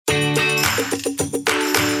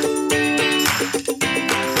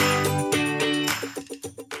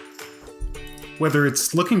Whether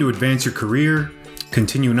it's looking to advance your career,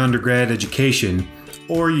 continue an undergrad education,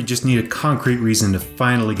 or you just need a concrete reason to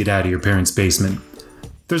finally get out of your parents' basement,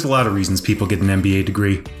 there's a lot of reasons people get an MBA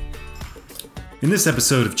degree. In this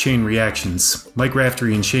episode of Chain Reactions, Mike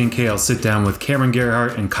Raftery and Shane Kale sit down with Cameron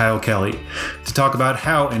Gerhardt and Kyle Kelly to talk about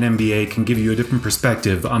how an MBA can give you a different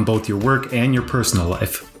perspective on both your work and your personal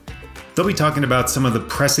life. They'll be talking about some of the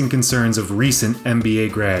pressing concerns of recent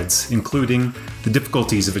MBA grads, including the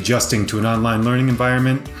difficulties of adjusting to an online learning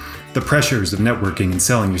environment, the pressures of networking and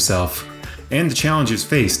selling yourself, and the challenges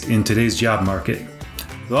faced in today's job market.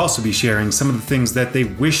 They'll also be sharing some of the things that they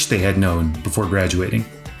wish they had known before graduating.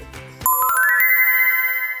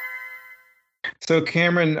 So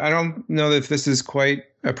Cameron, I don't know if this is quite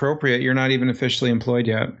appropriate. You're not even officially employed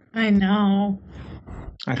yet. I know.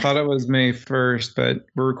 I thought it was May 1st, but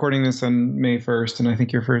we're recording this on May 1st, and I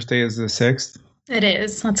think your first day is the 6th. It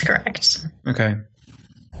is. That's correct. Okay.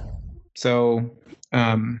 So,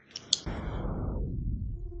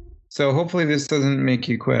 hopefully this doesn't make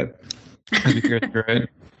you quit as you go through it.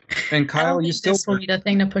 And Kyle, you still need a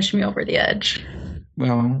thing to push me over the edge.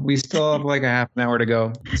 Well, we still have like a half an hour to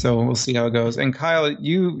go, so we'll see how it goes. And Kyle,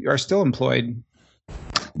 you are still employed.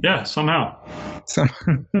 Yeah, somehow.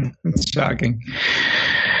 It's shocking.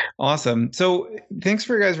 Awesome. So thanks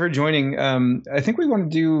for you guys for joining. I think we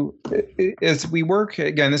want to do is we work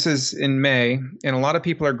again. This is in May, and a lot of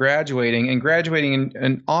people are graduating in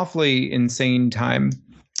an awfully insane time.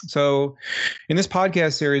 So in this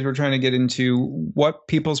podcast series, we're trying to get into what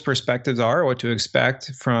people's perspectives are, what to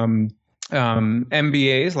expect from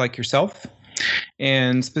MBAs like yourself,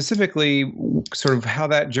 and specifically sort of how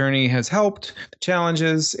that journey has helped, the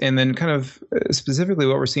challenges, and then kind of specifically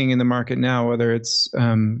what we're seeing in the market now, whether it's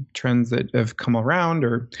trends that have come around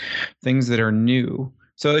or things that are new.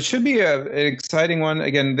 So it should be an exciting one.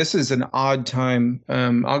 Again, this is an odd time.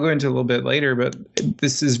 I'll go into a little bit later, but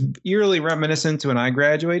this is eerily reminiscent to when I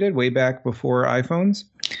graduated way back before iPhones.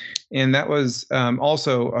 And that was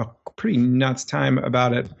also a pretty nuts time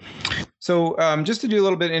about it. So just to do a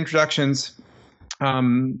little bit of introductions,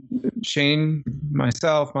 Shane,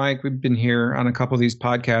 myself, Mike, we've been here on a couple of these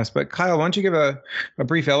podcasts. But Kyle, why don't you give a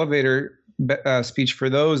brief elevator speech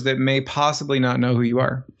for those that may possibly not know who you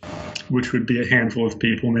are? Which would be a handful of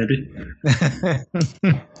people, maybe.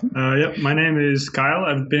 Yep, my name is Kyle.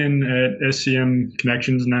 I've been at SCM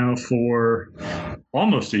Connections now for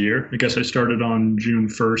almost a year. I guess I started on June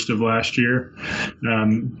 1st of last year,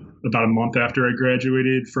 about a month after I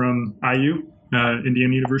graduated from IU,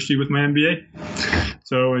 Indiana University, with my MBA.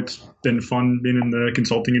 So it's been fun being in the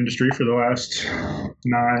consulting industry for the last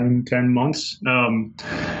 9-10 months.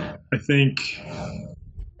 I think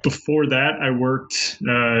before that, I worked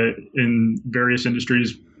in various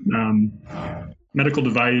industries, medical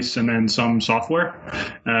device, and then some software.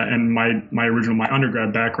 And my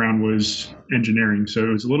undergrad background was engineering, so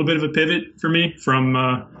it was a little bit of a pivot for me from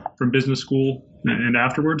business school and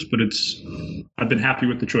afterwards. But I've been happy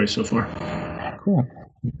with the choice so far. Cool.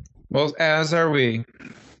 Well, as are we.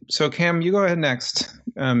 So Cam, you go ahead next.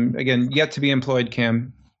 Again, yet to be employed,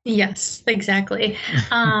 Cam. Yes, exactly.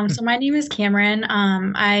 So my name is Cameron.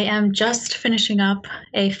 I am just finishing up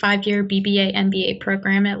a 5-year BBA MBA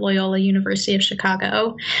program at Loyola University of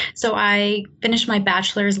Chicago. So I finished my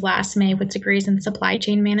bachelor's last May with degrees in supply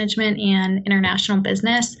chain management and international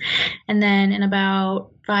business. And then in about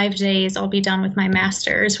 5 days, I'll be done with my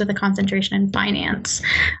master's with a concentration in finance.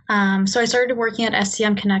 So I started working at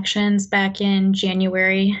SCM Connections back in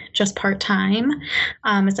January, just part-time,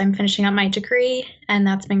 as I'm finishing up my degree. And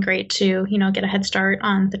that's been great to, get a head start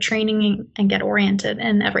on the training and get oriented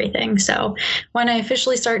and everything. So when I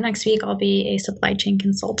officially start next week, I'll be a supply chain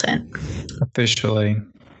consultant. Officially.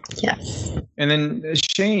 Yes. And then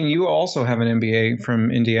Shane, you also have an MBA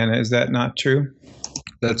from Indiana. Is that not true?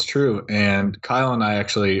 That's true. And Kyle and I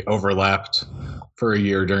actually overlapped for a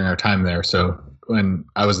year during our time there. So when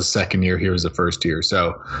I was the second year, he was the first year.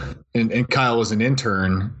 So, and Kyle was an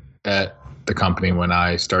intern at the company when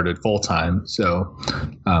I started full time. So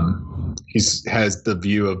he has the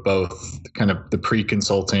view of both kind of the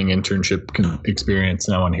pre-consulting internship experience.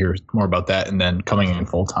 And I want to hear more about that. And then coming in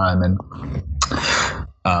full time. And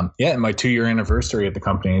my 2-year anniversary at the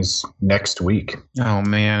company is next week. Oh,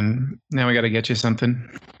 man. Now we got to get you something.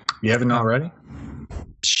 You haven't already?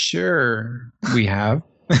 Sure, we have.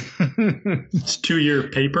 It's 2-year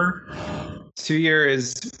paper. 2-year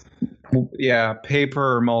is,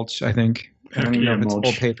 paper or mulch, I think. I don't even know if it's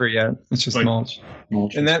full paper yet. It's just mulch.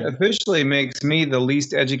 And that officially makes me the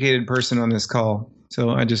least educated person on this call. So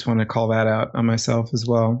I just want to call that out on myself as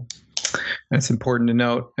well. That's important to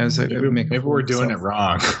note. Maybe we're doing it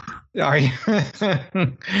wrong. Are you?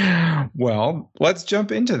 Well, let's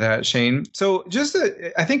jump into that, Shane. So just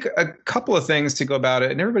I think a couple of things to go about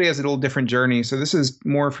it, and everybody has a little different journey. So this is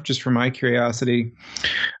more just for my curiosity.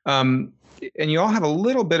 And you all have a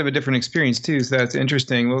little bit of a different experience too, so that's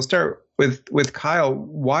interesting. We'll start with Kyle.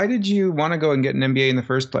 Why did you want to go and get an MBA in the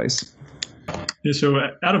first place? Yeah, so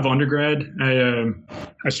out of undergrad,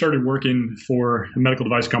 I started working for a medical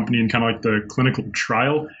device company in kind of like the clinical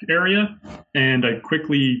trial area, and I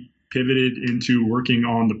quickly pivoted into working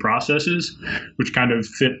on the processes, which kind of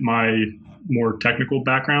fit my more technical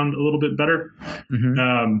background a little bit better.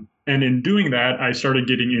 Mm-hmm. And in doing that, I started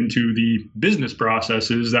getting into the business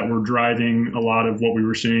processes that were driving a lot of what we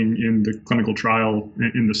were seeing in the clinical trial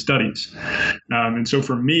in the studies. And so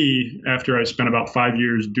for me, after I spent about 5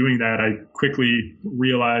 years doing that, I quickly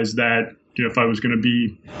realized that if I was going to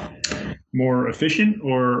be more efficient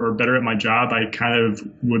or better at my job, I kind of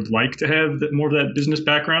would like to have more of that business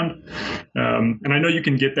background. And I know you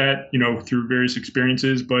can get that, through various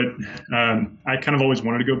experiences, but I kind of always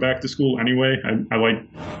wanted to go back to school anyway. I like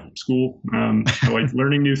school. I like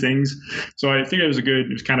learning new things. So I think it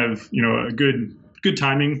was kind of a good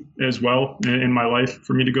timing as well in my life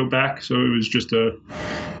for me to go back. So it was just the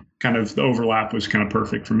overlap was kind of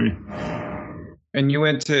perfect for me. And you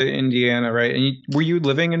went to Indiana, right? And were you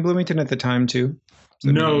living in Bloomington at the time too?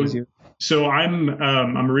 No. So I'm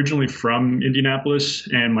originally from Indianapolis,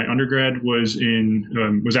 and my undergrad was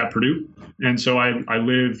at Purdue, and so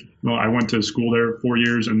I went to school there 4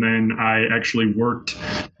 years, and then I actually worked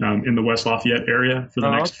in the West Lafayette area for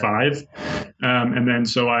the next 5. And then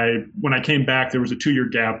when I came back, there was a 2-year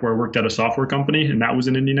gap where I worked at a software company, and that was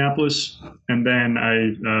in Indianapolis, and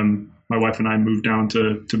then my wife and I moved down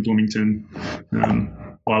to Bloomington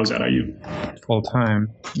while I was at IU. Full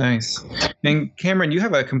time. Nice. And Cameron, you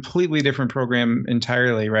have a completely different program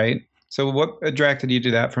entirely, right? So what attracted you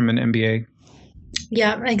to that from an MBA?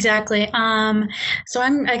 Yeah, exactly. So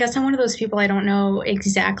I guess I'm one of those people, I don't know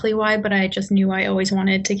exactly why, but I just knew I always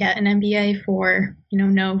wanted to get an MBA for,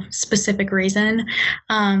 no specific reason.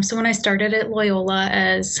 So when I started at Loyola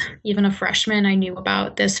as even a freshman, I knew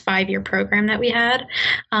about this 5-year program that we had.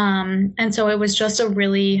 And so it was just a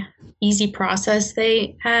really easy process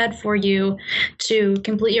they had for you to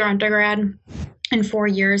complete your undergrad in 4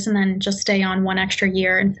 years and then just stay on 1 extra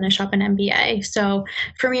year and finish up an MBA. So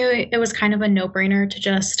for me, it was kind of a no-brainer to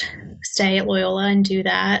just stay at Loyola and do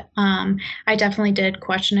that. I definitely did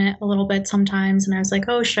question it a little bit sometimes, and I was like,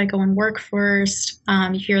 oh, should I go and work first?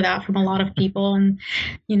 You hear that from a lot of people, and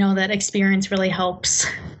that experience really helps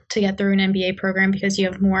to get through an MBA program because you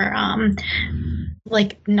have more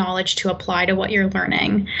knowledge to apply to what you're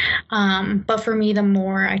learning. But for me, the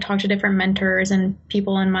more I talked to different mentors and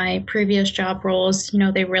people in my previous job roles,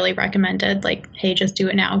 they really recommended hey, just do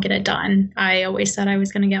it now, get it done. I always said I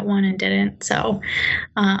was going to get one and didn't. So,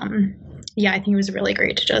 I think it was really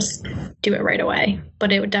great to just do it right away,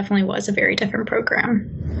 but it definitely was a very different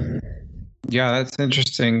program. Yeah, that's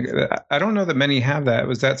interesting. I don't know that many have that.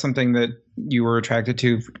 Was that something that you were attracted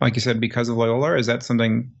to, like you said, because of Loyola, or is that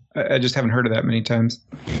something I just haven't heard of that many times?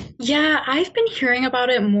 Yeah, I've been hearing about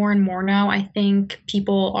it more and more now. I think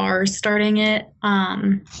people are starting it,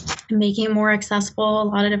 making it more accessible, a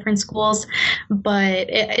lot of different schools. But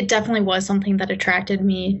it definitely was something that attracted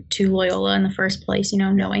me to Loyola in the first place,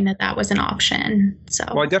 knowing that was an option. So,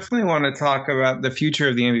 well, I definitely want to talk about the future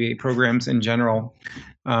of the MBA programs in general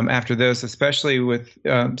after this, especially with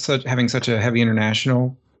having such a heavy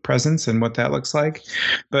international presence and what that looks like.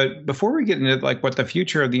 But before we get into what the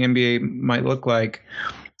future of the MBA might look like,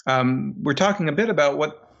 we're talking a bit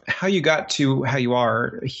about how you got to how you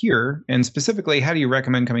are here, and specifically, how do you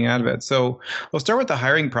recommend coming out of it? So we'll start with the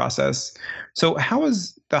hiring process. So how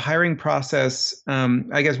is the hiring process,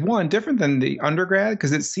 I guess, one, different than the undergrad?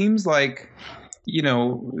 Because it seems like,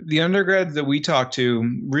 the undergrads that we talk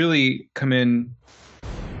to really come in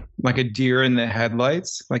like a deer in the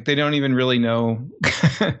headlights. They don't even really know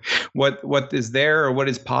what is there or what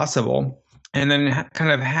is possible. And then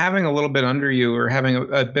kind of having a little bit under you, or having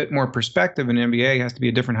a bit more perspective in MBA, has to be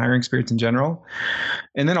a different hiring experience in general.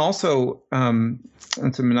 And then also,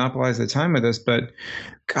 not to monopolize the time with this, but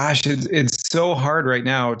gosh, it's so hard right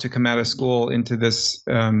now to come out of school into this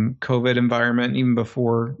COVID environment, even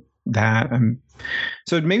before that.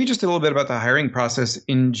 So maybe just a little bit about the hiring process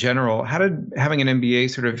in general. How did having an MBA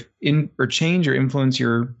sort of change or influence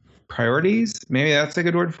your priorities? Maybe that's a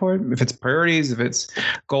good word for it. If it's priorities, if it's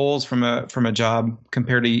goals from a job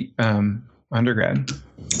compared to undergrad.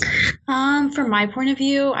 From my point of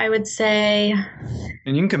view, I would say,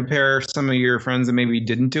 and you can compare some of your friends that maybe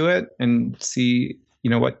didn't do it and see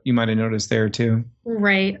what you might have noticed there too.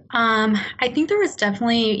 Right. I think there was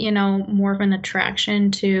definitely, more of an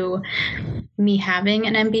attraction to me having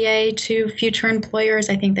an MBA to future employers.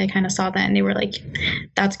 I think they kind of saw that and they were like,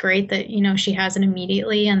 that's great that, she has it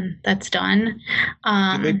immediately and that's done.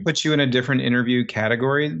 Did they put you in a different interview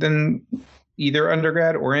category than either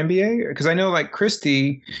undergrad or MBA? Because I know like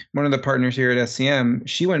Christy, one of the partners here at SCM,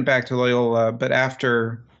 she went back to Loyola, but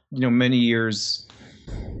after, many years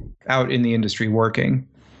out in the industry working.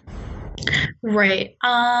 Right.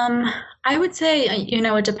 I would say,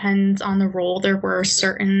 it depends on the role. There were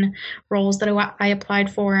certain roles that I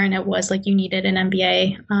applied for, and it was like you needed an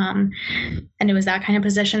MBA, and it was that kind of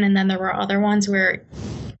position. And then there were other ones where,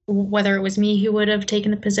 whether it was me who would have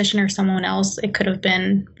taken the position or someone else, it could have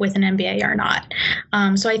been with an MBA or not.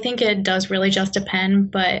 So I think it does really just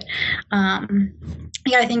depend. But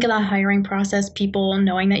I think in the hiring process, people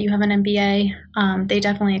knowing that you have an MBA, they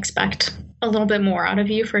definitely expect a little bit more out of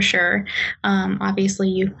you for sure. Obviously,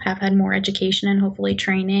 you have had more education and hopefully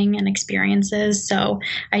training and experiences. So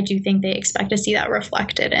I do think they expect to see that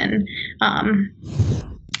reflected in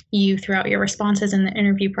you throughout your responses in the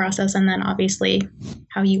interview process, and then obviously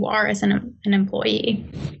how you are as an employee.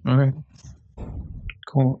 Okay.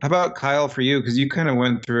 Cool. How about Kyle for you? Because you kind of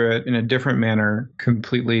went through it in a different manner,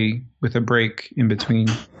 completely with a break in between.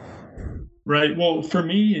 Right. Well, for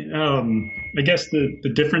me, I guess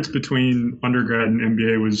the difference between undergrad and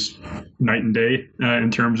MBA was night and day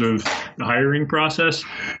in terms of the hiring process.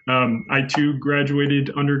 I too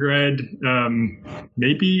graduated undergrad,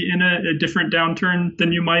 maybe in a different downturn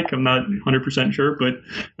than you, Mike. I'm not 100% sure, but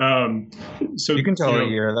so you can tell a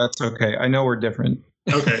year. That's okay. I know we're different.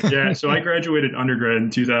 Okay. Yeah. So I graduated undergrad in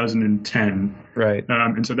 2010. Right.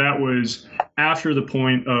 And so that was after the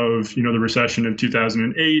point of, the recession of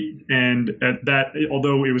 2008. And at that,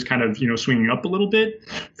 although it was kind of, swinging up a little bit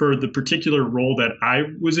for the particular role that I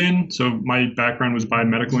was in. So my background was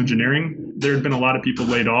biomedical engineering. There had been a lot of people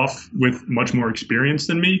laid off with much more experience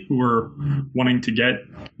than me who were wanting to get,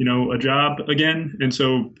 a job again. And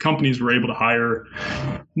so companies were able to hire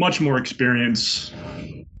much more experience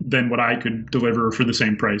than what I could deliver for the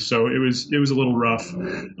same price. So it was a little rough.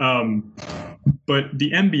 But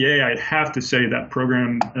the MBA, I have to say that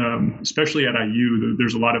program, especially at IU,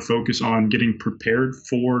 there's a lot of focus on getting prepared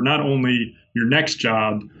for not only your next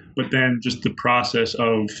job, but then just the process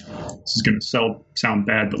of, this is going to sound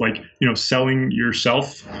bad, but like, selling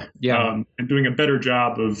yourself, and doing a better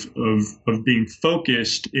job of being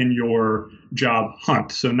focused in your job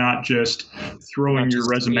hunt. So not just throwing your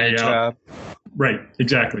resume out. Right,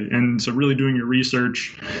 exactly. And so really doing your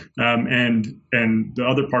research, and the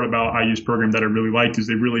other part about IU's program that I really liked is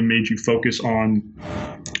they really made you focus on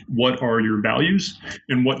what are your values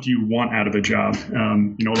and what do you want out of a job.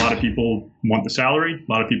 A lot of people want the salary,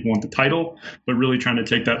 a lot of people want the title, but really trying to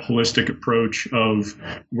take that holistic approach of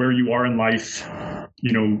where you are in life.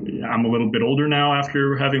 I'm a little bit older now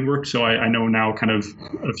after having worked, so I know now kind of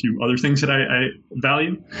a few other things that I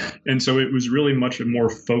value. And so it was really much a more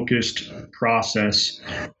focused process.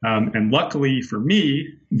 And luckily for me,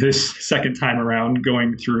 this second time around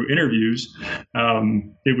going through interviews,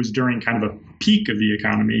 it was during kind of a peak of the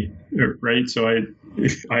economy, right? So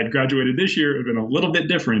if I had graduated this year, it would have been a little bit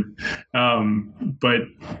different. But,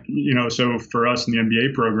 so for us in the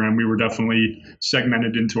MBA program, we were definitely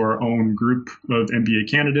segmented into our own group of MBA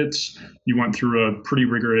candidates. You went through a pretty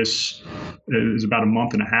rigorous, it was about a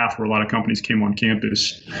month and a half where a lot of companies came on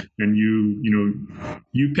campus, and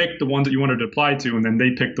you picked the ones that you wanted to apply to, and then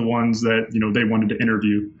they picked the ones that, they wanted to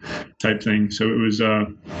interview type thing. So it was,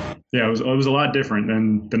 it was a lot different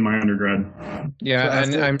than my undergrad. Yeah.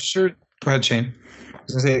 And I'm sure, go ahead, Shane. I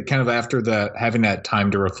was going to say, kind of after that, having that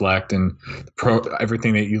time to reflect and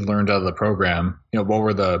everything that you learned out of the program, what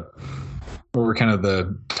were kind of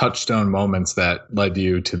the touchstone moments that led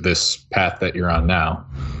you to this path that you're on now?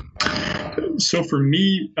 So for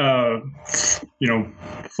me,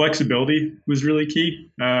 flexibility was really key.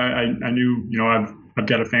 I knew, I've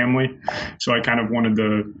got a family, so I kind of wanted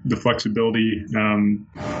the flexibility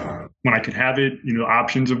when I could have it,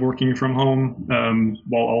 options of working from home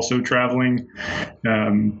while also traveling,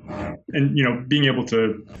 and being able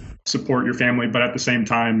to support your family, but at the same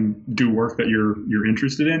time do work that you're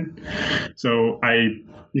interested in. So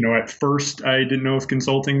at first I didn't know if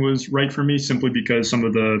consulting was right for me, simply because some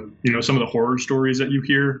of the horror stories that you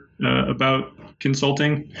hear about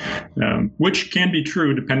consulting, which can be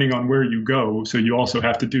true depending on where you go. So you also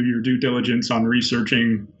have to do your due diligence on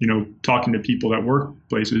researching, talking to people at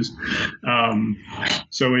workplaces.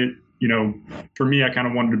 So for me, I kind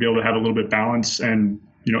of wanted to be able to have a little bit of balance, and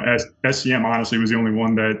SCM honestly was the only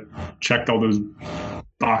one that checked all those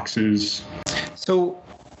boxes. So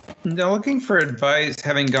now looking for advice,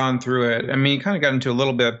 having gone through it, I mean, you kind of got into a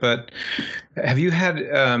little bit, but have you had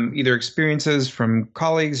either experiences from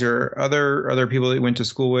colleagues or other people that you went to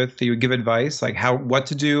school with that you would give advice, like what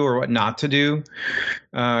to do or what not to do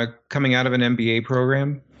coming out of an MBA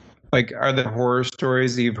program? Like, are there horror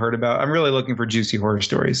stories that you've heard about? I'm really looking for juicy horror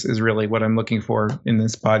stories is really what I'm looking for in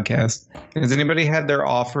this podcast. Has anybody had their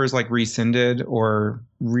offers like rescinded or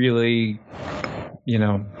really,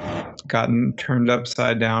 gotten turned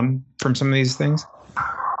upside down from some of these things?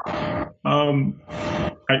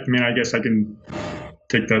 I guess I can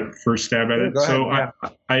take that first stab at it. So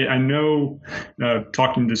I know,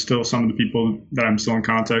 talking to still some of the people that I'm still in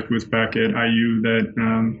contact with back at IU,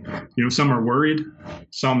 that some are worried,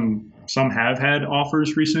 some have had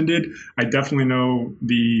offers rescinded. I definitely know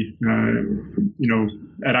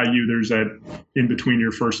at IU there's that in between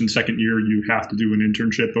your first and second year you have to do an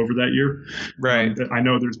internship over that year. Right. I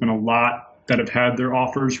know there's been a lot that have had their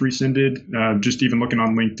offers rescinded. Just even looking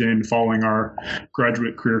on LinkedIn, following our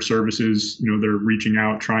graduate career services, they're reaching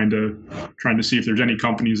out, trying to see if there's any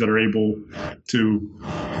companies that are able to,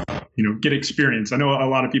 get experience. I know a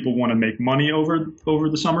lot of people want to make money over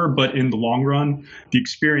the summer, but in the long run, the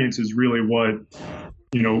experience is really what,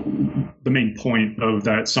 the main point of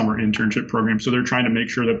that summer internship program. So they're trying to make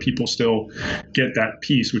sure that people still get that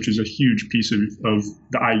piece, which is a huge piece of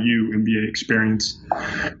the IU MBA experience.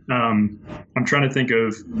 I'm trying to think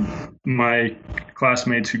of my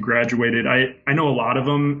classmates who graduated. I know a lot of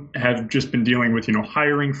them have just been dealing with,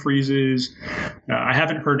 hiring freezes. I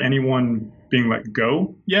haven't heard anyone being let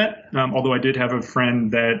go yet, although I did have a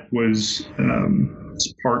friend that was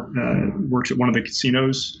works at one of the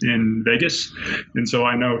casinos in Vegas, and so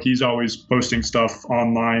I know he's always posting stuff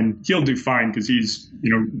online. He'll do fine because he's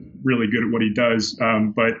really good at what he does,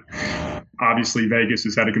 but obviously Vegas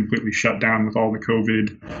has had to completely shut down with all the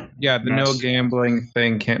COVID. Yeah, the no gambling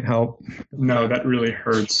thing can't help. No, that really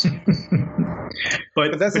hurts.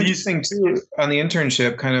 But that's interesting too on the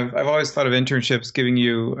internship. Kind of, I've always thought of internships giving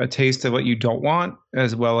you a taste of what you don't want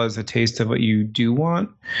as well as a taste of what you do want.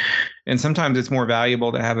 And sometimes it's more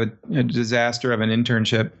valuable to have a disaster of an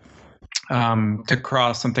internship to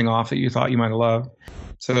cross something off that you thought you might have loved.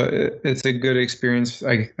 So it's a good experience.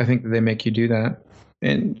 I think that they make you do that.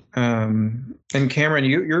 And Cameron,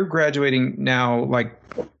 you're graduating now, like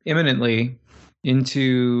imminently,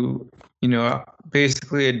 into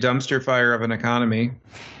basically a dumpster fire of an economy,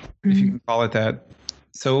 if you can call it that.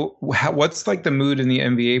 So what's like the mood in the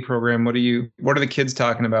MBA program? What are the kids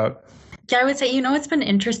talking about? Yeah, I would say, it's been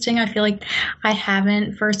interesting. I feel like I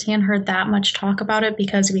haven't firsthand heard that much talk about it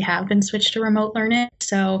because we have been switched to remote learning.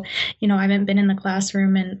 So, I haven't been in the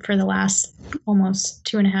classroom for the last almost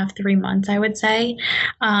 2.5, 3 months, I would say.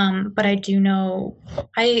 But I do know,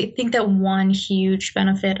 I think that one huge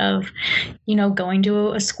benefit of, going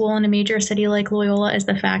to a school in a major city like Loyola is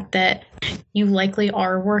the fact that you likely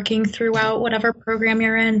are working throughout whatever program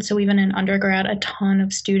you're in. So even in undergrad, a ton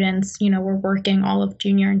of students, were working all of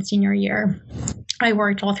junior and senior year. I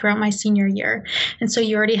worked all throughout my senior year. And so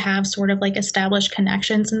you already have sort of like established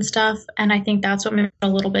connections and stuff. And I think that's what made it a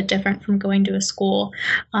little bit different from going to a school,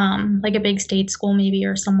 like a big state school maybe,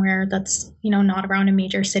 or somewhere that's, not around a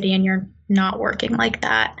major city and you're not working like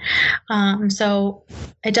that. So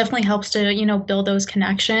it definitely helps to, build those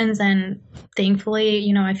connections. And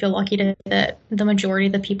thankfully, I feel lucky that the majority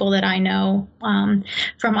of the people that I know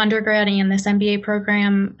from undergrad and this MBA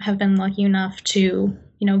program have been lucky enough to,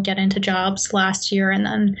 get into jobs last year and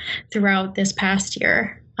then throughout this past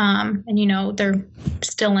year. And, they're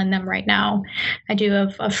still in them right now. I do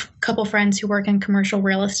have a couple friends who work in commercial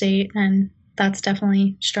real estate, and that's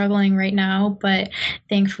definitely struggling right now, but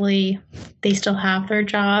thankfully they still have their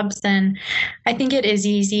jobs. And I think it is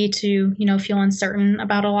easy to, feel uncertain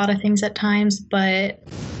about a lot of things at times, but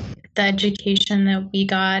the education that we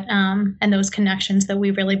got and those connections that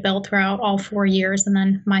we really built throughout all 4 years and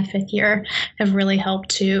then my 5th year have really helped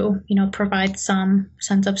to, provide some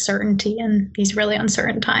sense of certainty in these really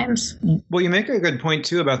uncertain times. Well, you make a good point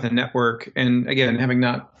too about the network. And again, having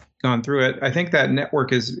not gone through it, I think that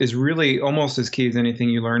network is really almost as key as anything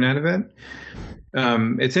you learn out of it.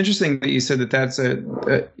 It's interesting that you said that's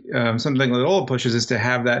something Loyola pushes is to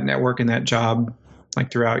have that network and that job like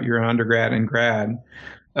throughout your undergrad and grad.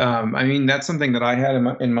 That's something that I had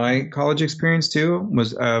in my college experience too,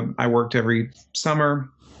 was I worked every summer.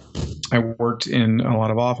 I worked in a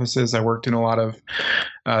lot of offices. I worked in a lot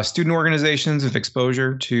of student organizations with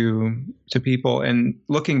exposure to people. And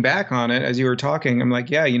looking back on it, as you were talking, I'm like,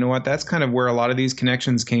 yeah, you know what? That's kind of where a lot of these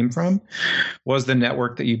connections came from, was the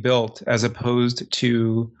network that you built, as opposed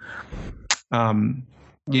to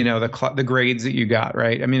the grades that you got,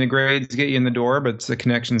 right? I mean, the grades get you in the door, but it's the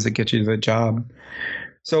connections that get you to the job.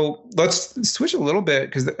 So let's switch a little bit,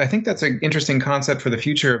 because I think that's an interesting concept for the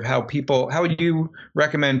future of how you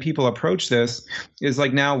recommend people approach this is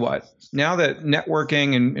like, now what? Now that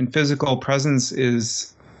networking and physical presence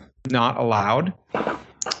is not allowed,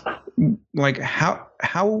 like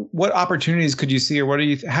what opportunities could you see, or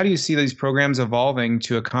how do you see these programs evolving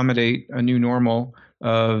to accommodate a new normal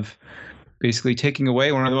of basically taking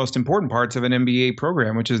away one of the most important parts of an MBA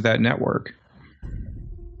program, which is that network?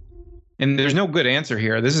 And there's no good answer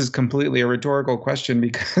here. This is completely a rhetorical question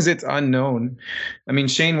because it's unknown. I mean,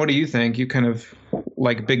 Shane, what do you think? You kind of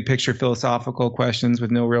like big picture philosophical questions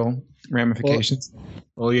with no real ramifications.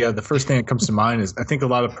 Well, yeah, the first thing that comes to mind is I think a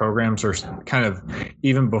lot of programs are kind of,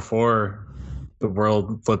 even before the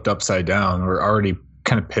world flipped upside down, we're already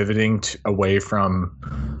kind of pivoting away from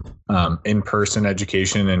in-person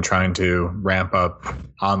education and trying to ramp up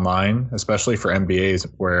online, especially for MBAs,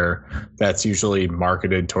 where that's usually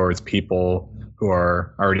marketed towards people who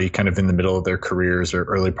are already kind of in the middle of their careers or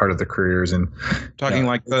early part of their careers. And talking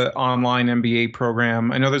like the online MBA program.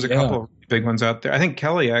 I know there's a couple of big ones out there. I think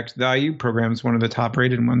Kelly, the IU program is one of the top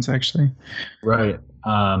rated ones, actually. Right.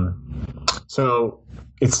 So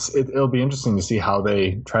it'll be interesting to see how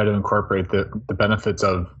they try to incorporate the benefits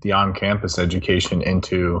of the on-campus education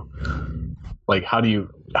into, like, how do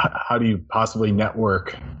you possibly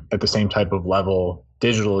network at the same type of level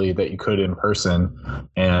digitally that you could in person?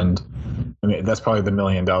 And I mean, that's probably the $1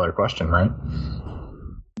 million question, right?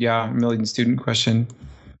 Yeah, $1 million student question.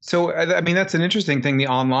 So, I mean, that's an interesting thing. The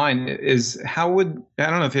online is I don't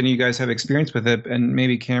know if any of you guys have experience with it, and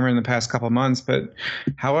maybe Cameron in the past couple of months, but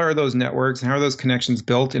how are those networks and how are those connections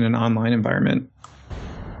built in an online environment?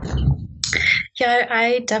 Yeah,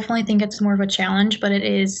 I definitely think it's more of a challenge, but it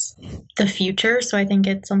is the future. So I think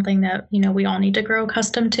it's something that, we all need to grow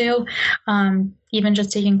accustomed to. Even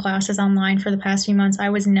just taking classes online for the past few months, I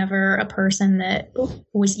was never a person that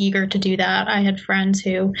was eager to do that. I had friends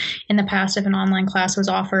who in the past, if an online class was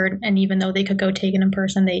offered, and even though they could go take it in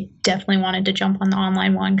person, they definitely wanted to jump on the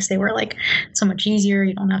online one because they were like, so much easier.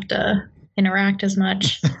 You don't have to interact as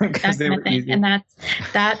much, that kind of thing. Easy. And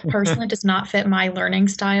that personally does not fit my learning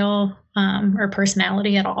style or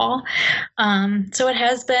personality at all. So it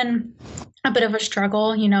has been a bit of a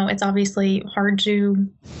struggle. It's obviously hard to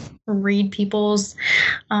read people's,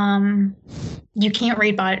 you can't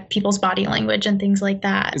read people's body language and things like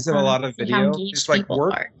that. Is it a lot of video? It's like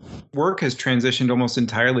work has transitioned almost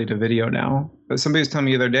entirely to video now. But somebody was telling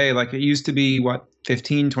me the other day, like, it used to be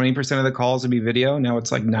 15-20% of the calls would be video. Now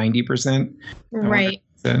it's like 90%. Right.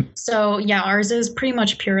 So yeah, ours is pretty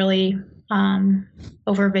much purely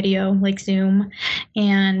over video, like Zoom.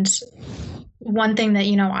 And one thing that,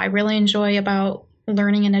 I really enjoy about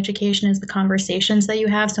learning and education is the conversations that you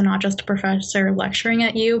have. So not just a professor lecturing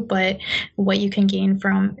at you, but what you can gain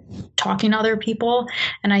from talking to other people.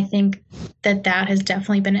 And I think that has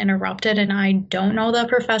definitely been interrupted. And I don't know that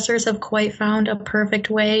professors have quite found a perfect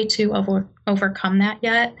way to overcome that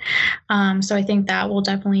yet. So I think that will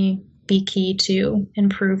definitely be key to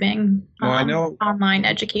improving I know online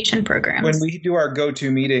education programs. When we do our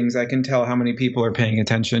go-to meetings, I can tell how many people are paying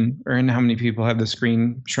attention and how many people have the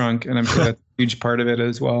screen shrunk, and I'm sure that's a huge part of it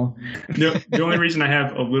as well. The only reason I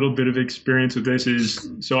have a little bit of experience with this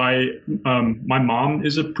is, so my mom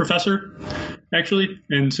is a professor, actually,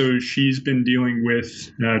 and so she's been dealing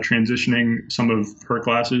with transitioning some of her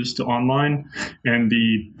classes to online, and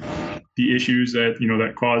the issues that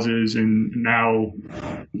that causes, and now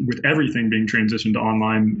with everything being transitioned to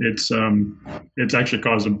online, it's actually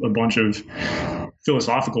caused a bunch of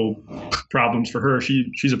philosophical problems for her.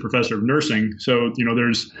 She's a professor of nursing, so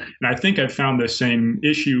and I think I've found the same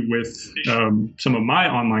issue with some of my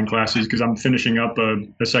online classes, because I'm finishing up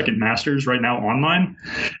a second master's right now online,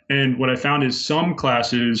 and what I found is some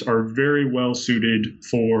classes are very well suited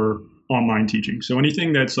for online teaching. So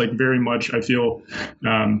anything that's like very much, I feel,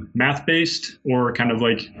 math-based or kind of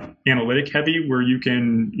like analytic heavy, where you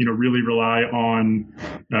can, really rely on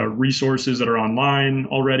resources that are online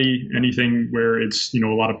already. Anything where it's, a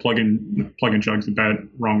lot of plug and chug's the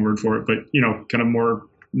wrong word for it, but, kind of more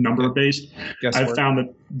number based. I've found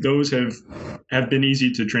that those have been easy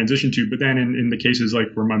to transition to, but then in the cases like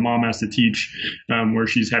where my mom has to teach, where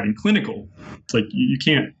she's having clinical, it's like you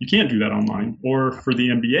can't do that online. Or for the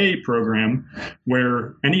MBA program,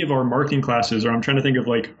 where any of our marketing classes, or I'm trying to think of,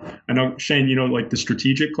 like, I know Shane, like the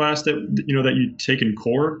strategic class that that you take in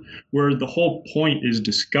core, where the whole point is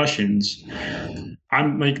discussions.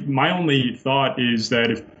 I'm like, my only thought is that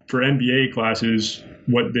if for MBA classes,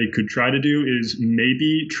 what they could try to do is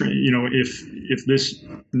maybe, if this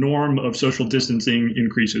norm of social distancing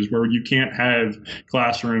increases where you can't have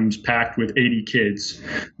classrooms packed with 80 kids,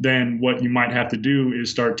 then what you might have to do is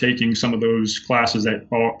start taking some of those classes that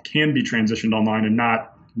can be transitioned online and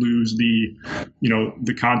not lose the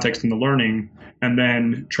context and the learning, and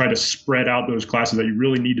then try to spread out those classes that you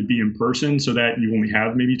really need to be in person so that you only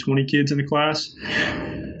have maybe 20 kids in a class.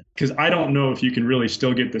 Because I don't know if you can really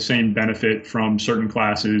still get the same benefit from certain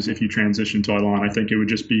classes if you transition to online. I think it would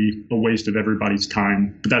just be a waste of everybody's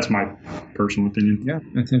time. But that's my personal opinion. Yeah,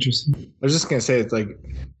 that's interesting. I was just going to say, it's like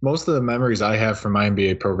most of the memories I have from my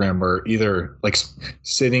MBA program were either like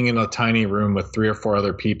sitting in a tiny room with 3 or 4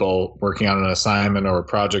 other people working on an assignment or a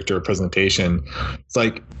project or a presentation. It's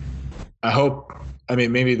like,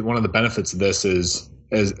 maybe one of the benefits of this is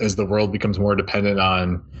as the world becomes more dependent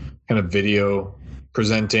on kind of video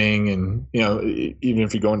presenting, and even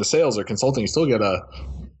if you go into sales or consulting, you still got to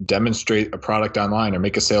demonstrate a product online or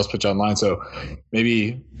make a sales pitch online. So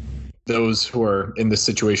maybe those who are in this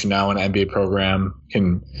situation now in an MBA program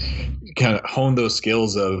can kind of hone those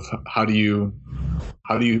skills of how do you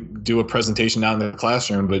do a presentation out in the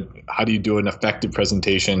classroom, but how do you do an effective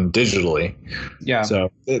presentation digitally? Yeah. So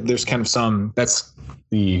there's kind of that's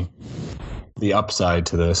the upside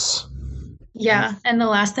to this. Yeah. And the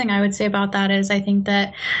last thing I would say about that is I think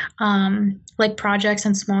that like projects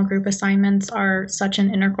and small group assignments are such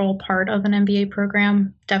an integral part of an MBA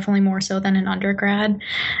program, definitely more so than an undergrad.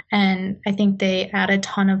 And I think they add a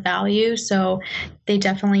ton of value. So they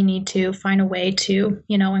definitely need to find a way to,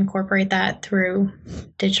 incorporate that through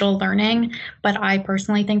digital learning. But I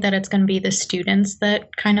personally think that it's going to be the students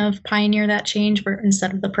that kind of pioneer that change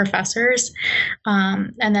instead of the professors.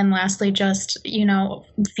 And then lastly, just,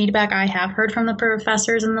 feedback I have heard from the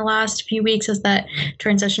professors in the last few weeks is that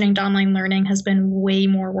transitioning to online learning has been way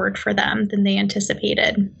more work for them than they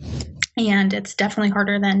anticipated. And it's definitely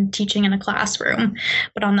harder than teaching in a classroom.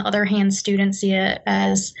 But on the other hand, students see it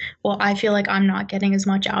as, well, I feel like I'm not getting as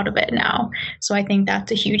much out of it now. So I think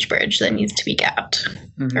that's a huge bridge that needs to be gapped,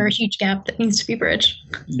 or a huge gap that needs to be bridged.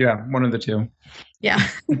 Yeah, one of the two. Yeah.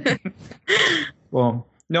 Well,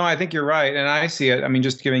 no, I think you're right. And I see it. I mean,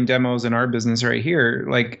 just giving demos in our business right here,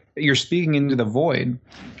 like you're speaking into the void.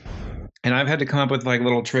 And I've had to come up with like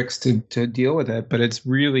little tricks to deal with it, but it's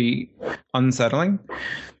really unsettling.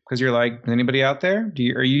 Because you're like, anybody out there?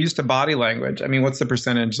 Are you used to body language? I mean, what's the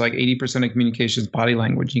percentage? Like 80% of communication is body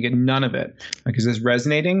language. You get none of it. Like, is this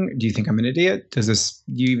resonating? Do you think I'm an idiot? Do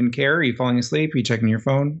you even care? Are you falling asleep? Are you checking your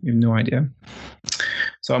phone? You have no idea.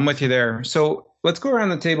 So I'm with you there. So let's go around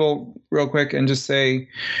the table real quick and just say,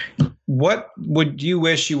 what would you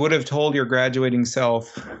wish you would have told your graduating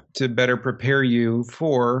self to better prepare you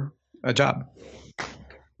for a job?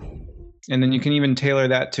 And then you can even tailor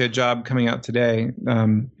that to a job coming out today,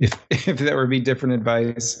 if that would be different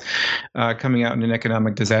advice coming out in an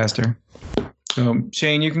economic disaster. So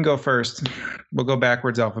Shane, you can go first. We'll go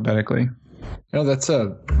backwards alphabetically. It's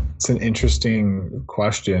an interesting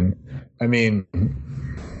question. I mean,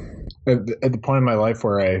 at the point in my life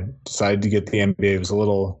where I decided to get the MBA, it was a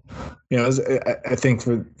little, I think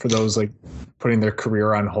for those like putting their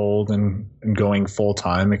career on hold and going full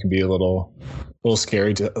time, it can be a little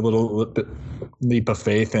scary, a little leap of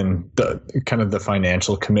faith, and the kind of the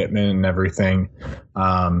financial commitment and everything.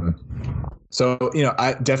 So,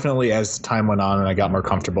 I definitely, as time went on and I got more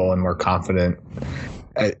comfortable and more confident,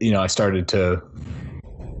 I started to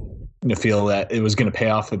feel that it was going to pay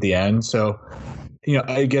off at the end. So,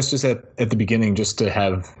 I guess just at the beginning, just to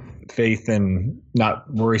have faith and not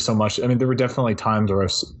worry so much. I mean, there were definitely times where I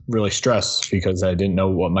was really stressed because I didn't know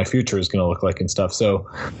what my future was going to look like and stuff. So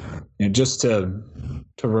just to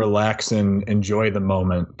relax and enjoy the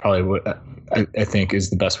moment, probably what I think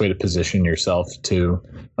is the best way to position yourself to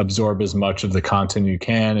absorb as much of the content you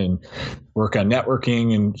can and work on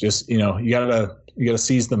networking, and just, you gotta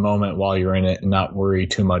seize the moment while you're in it and not worry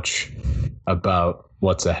too much about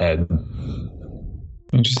what's ahead.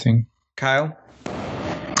 Interesting. Kyle?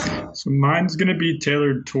 So mine's going to be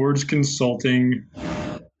tailored towards consulting,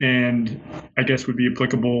 and I guess would be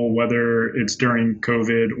applicable whether it's during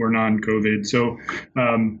COVID or non-COVID. So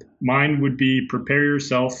mine would be prepare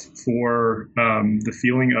yourself for the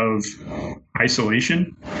feeling of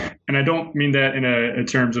isolation. And I don't mean that in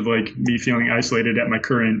terms of like me feeling isolated at my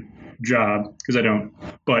current job, because I don't,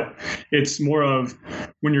 but it's more of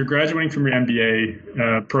when you're graduating from your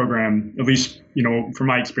MBA program, at least, from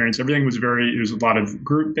my experience, everything was it was a lot of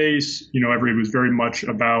group based, everybody was very much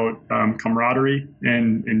about camaraderie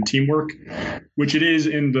and teamwork, which it is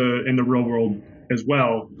in the real world as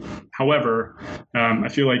well. However, I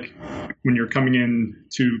feel like when you're coming in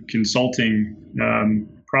to consulting,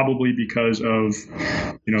 probably because of,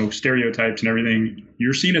 stereotypes and everything,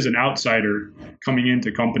 you're seen as an outsider coming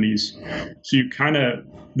into companies. So you kind of,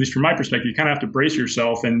 at least from my perspective, you kind of have to brace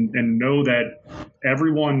yourself and know that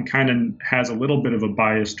everyone kind of has a little bit of a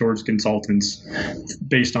bias towards consultants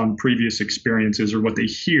based on previous experiences or what they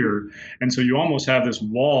hear. And so you almost have this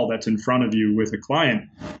wall that's in front of you with a client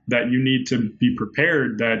that you need to be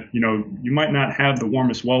prepared that, you might not have the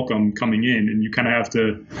warmest welcome coming in, and you kind of have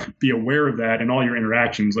to be aware of that in all your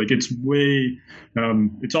interactions. Like it's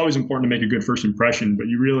always important to make a good first impression, but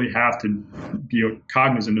you really have to be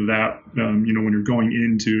cognizant of that, when you're going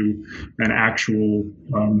into an actual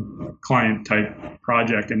client type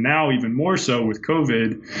project. And now even more so with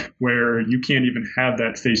COVID, where you can't even have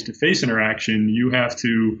that face-to-face interaction, you have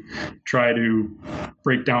to try to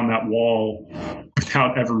break down that wall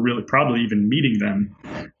without ever really probably even meeting them.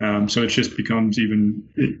 So it just becomes even,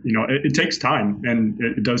 it takes time, and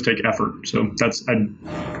it does take effort. So I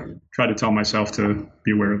try to tell myself to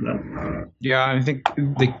be aware of that. Yeah, I think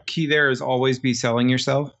the key there is always be selling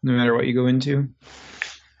yourself, no matter what you go into.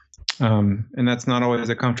 And that's not always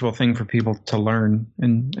a comfortable thing for people to learn.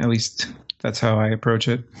 And at least that's how I approach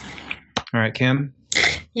it. All right, Cam?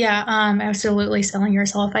 Yeah, absolutely. Selling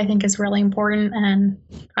yourself, I think, is really important. And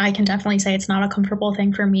I can definitely say it's not a comfortable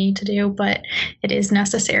thing for me to do, but it is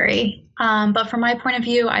necessary. But from my point of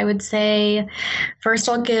view, I would say first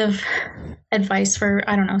I'll give advice for,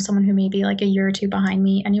 someone who may be like a year or two behind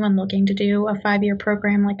me. Anyone looking to do a 5-year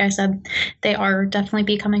program, like I said, they are definitely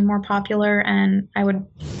becoming more popular, and I would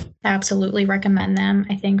absolutely recommend them.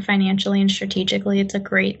 I think financially and strategically, it's a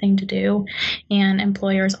great thing to do. And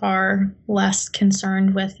employers are less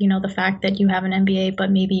concerned with, the fact that you have an MBA,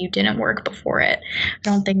 but maybe you didn't work before it. I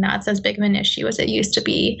don't think that's as big of an issue as it used to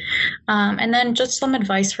be. And then just some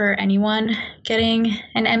advice for anyone getting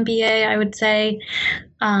an MBA, I would say,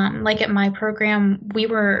 like at my program, we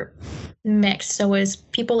were mixed. So it was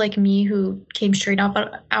people like me who came straight out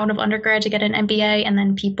of undergrad to get an MBA, and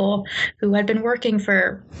then people who had been working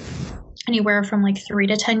for anywhere from like 3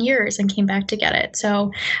 to 10 years and came back to get it.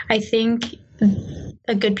 So I think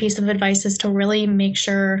a good piece of advice is to really make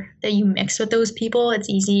sure that you mix with those people. It's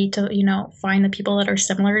easy to, find the people that are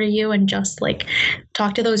similar to you and just like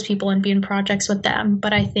talk to those people and be in projects with them.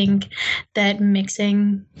 But I think that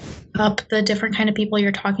mixing up the different kind of people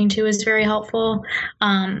you're talking to is very helpful.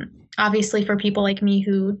 Obviously, for people like me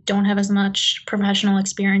who don't have as much professional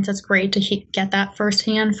experience, it's great to get that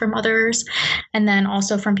firsthand from others. And then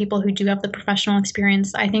also from people who do have the professional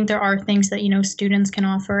experience, I think there are things that, students can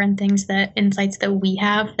offer and insights that we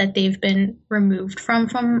have that they've been removed from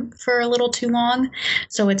for a little too long.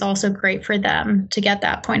 So it's also great for them to get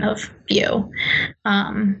that point of view.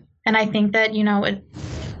 And I think that, it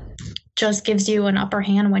just gives you an upper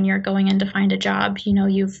hand when you're going in to find a job.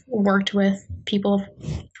 You've worked with people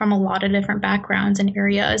from a lot of different backgrounds and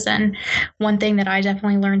areas. And one thing that I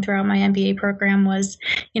definitely learned throughout my MBA program was,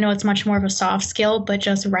 it's much more of a soft skill, but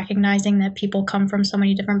just recognizing that people come from so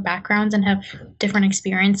many different backgrounds and have different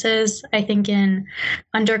experiences. I think in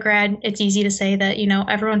undergrad, it's easy to say that,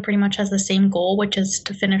 everyone pretty much has the same goal, which is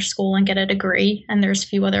to finish school and get a degree. And there's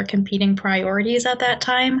few other competing priorities at that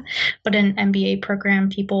time. But in an MBA program,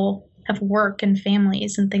 people have work and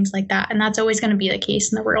families and things like that. And that's always going to be the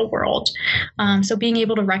case in the real world. So being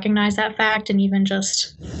able to recognize that fact and even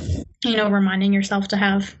just, reminding yourself to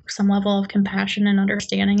have some level of compassion and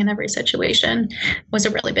understanding in every situation was a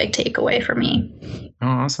really big takeaway for me. Oh,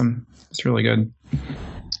 awesome. That's really good.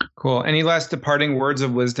 Cool. Any last departing words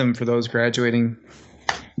of wisdom for those graduating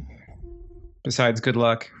besides good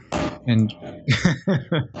luck? And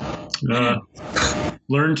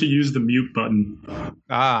learn to use the mute button.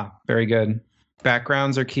 Ah, very good.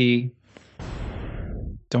 Backgrounds are key.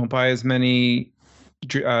 Don't buy as many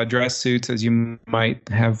dress suits as you might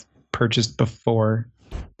have purchased before.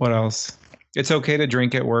 What else? It's okay to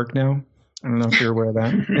drink at work now. I don't know if you're aware of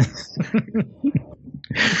that.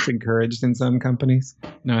 It's encouraged in some companies.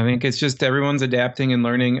 No, I think it's just everyone's adapting and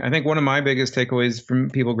learning. I think one of my biggest takeaways from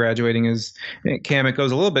people graduating is, Cam, it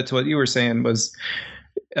goes a little bit to what you were saying, was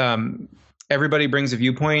everybody brings a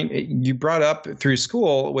viewpoint. You brought up through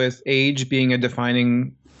school with age being a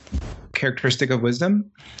defining characteristic of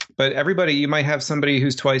wisdom, but everybody, you might have somebody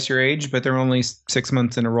who's twice your age, but they're only 6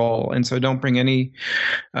 months in a role. And so don't bring any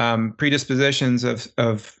predispositions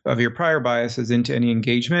of your prior biases into any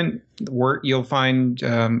engagement. You'll find,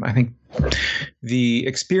 I think, the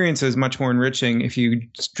experience is much more enriching if you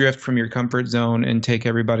drift from your comfort zone and take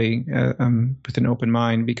everybody with an open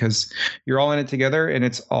mind, because you're all in it together, and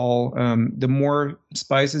it's all the more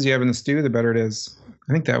spices you have in the stew, the better it is.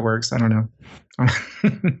 I think that works. I don't know.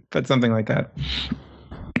 But something like that.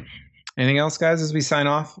 Anything else, guys, as we sign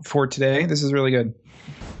off for today? This is really good.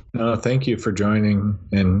 Thank you for joining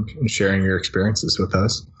and sharing your experiences with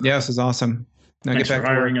us. Yeah, this is awesome. Now Thanks get back for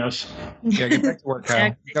to hiring work. us. Yeah, get back to work,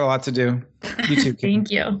 Kyle. You got a lot to do. You too.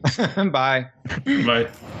 Thank you. Bye. Bye.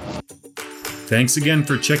 Thanks again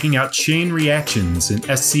for checking out Chain Reactions, an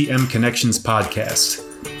SCM Connections podcast.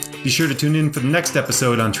 Be sure to tune in for the next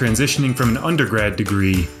episode on transitioning from an undergrad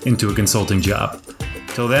degree into a consulting job.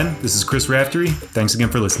 Till then, this is Chris Raftery. Thanks again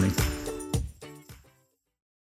for listening.